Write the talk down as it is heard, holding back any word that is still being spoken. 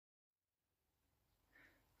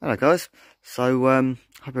Hello guys, so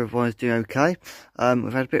hope everyone's doing okay.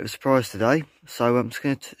 We've had a bit of a surprise today, so I'm just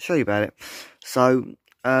going to show you about it. So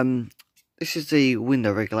this is the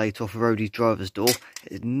window regulator off a roadie driver's door.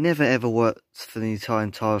 It never ever worked for the entire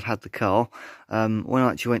time I've had the car. When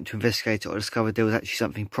I actually went to investigate it, I discovered there was actually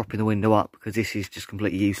something propping the window up, because this is just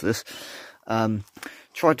completely useless.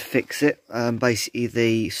 Tried to fix it. Basically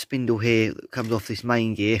the spindle here that comes off this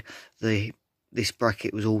main gear, this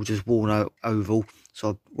bracket was all just worn oval,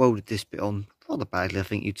 so I welded this bit on rather badly, I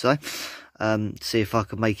think you'd say, to see if I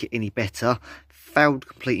could make it any better. Failed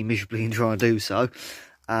completely miserably in trying to do so,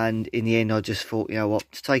 and in the end I just thought, you know what,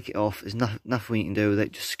 to take it off, there's nothing you can do with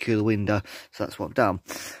it, just secure the window, so that's what I've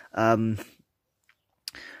done.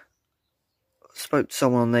 Spoke to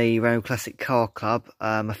someone on the Renault Classic Car Club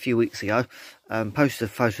a few weeks ago, posted a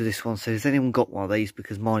photo of this one, said, has anyone got one of these,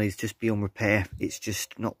 because mine is just beyond repair, it's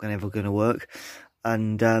just not ever going to work.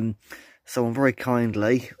 And someone very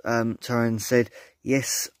kindly turned and said,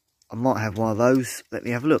 yes, I might have one of those, let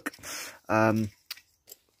me have a look. A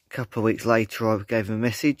couple of weeks later I gave him a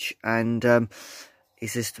message, and he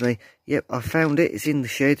says to me, yep, I found it, it's in the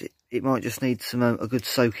shed, it might just need some a good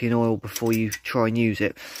soak in oil before you try and use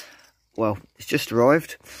it. Well, it's just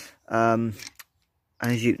arrived, and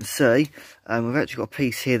as you can see, we've actually got a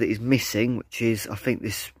piece here that is missing, which is, I think,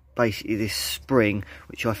 basically this spring,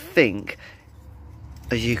 which I think,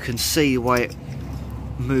 as you can see the way it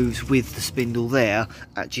moves with the spindle there,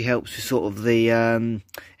 actually helps with sort of the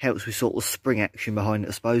spring action behind it,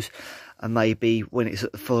 I suppose, and maybe when it's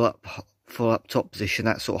at the full up top position,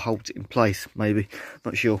 that sort of holds it in place, maybe,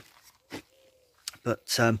 not sure.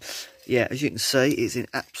 But yeah, as you can see, it's in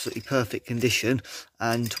absolutely perfect condition,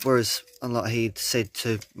 and whereas, unlike he'd said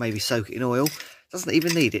to maybe soak it in oil, doesn't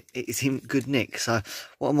even need it, it's in good nick. So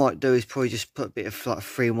what I might do is probably just put a bit of like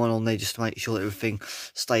 3-in-1 on there, just to make sure that everything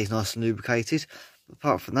stays nice and lubricated. But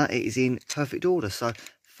apart from that, it is in perfect order, so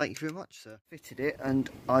thank you very much, sir. Fitted it, and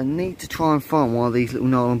I need to try and find one of these little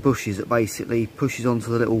nylon bushes that basically pushes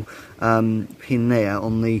onto the little pin there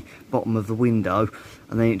on the bottom of the window,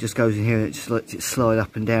 and then it just goes in here and it just lets it slide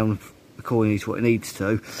up and down according to what it needs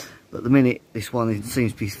to. But at the minute, this one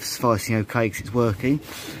seems to be sufficing okay because it's working.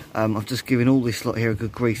 I've just given all this lot here a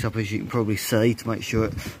good grease up, as you can probably see, to make sure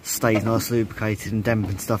it stays nice lubricated and damp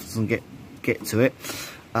and stuff doesn't get to it.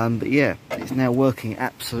 But yeah, it's now working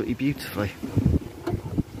absolutely beautifully.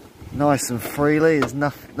 Nice and freely, there's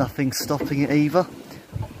nothing stopping it either.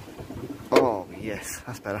 Oh yes,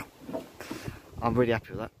 that's better. I'm really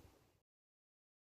happy with that.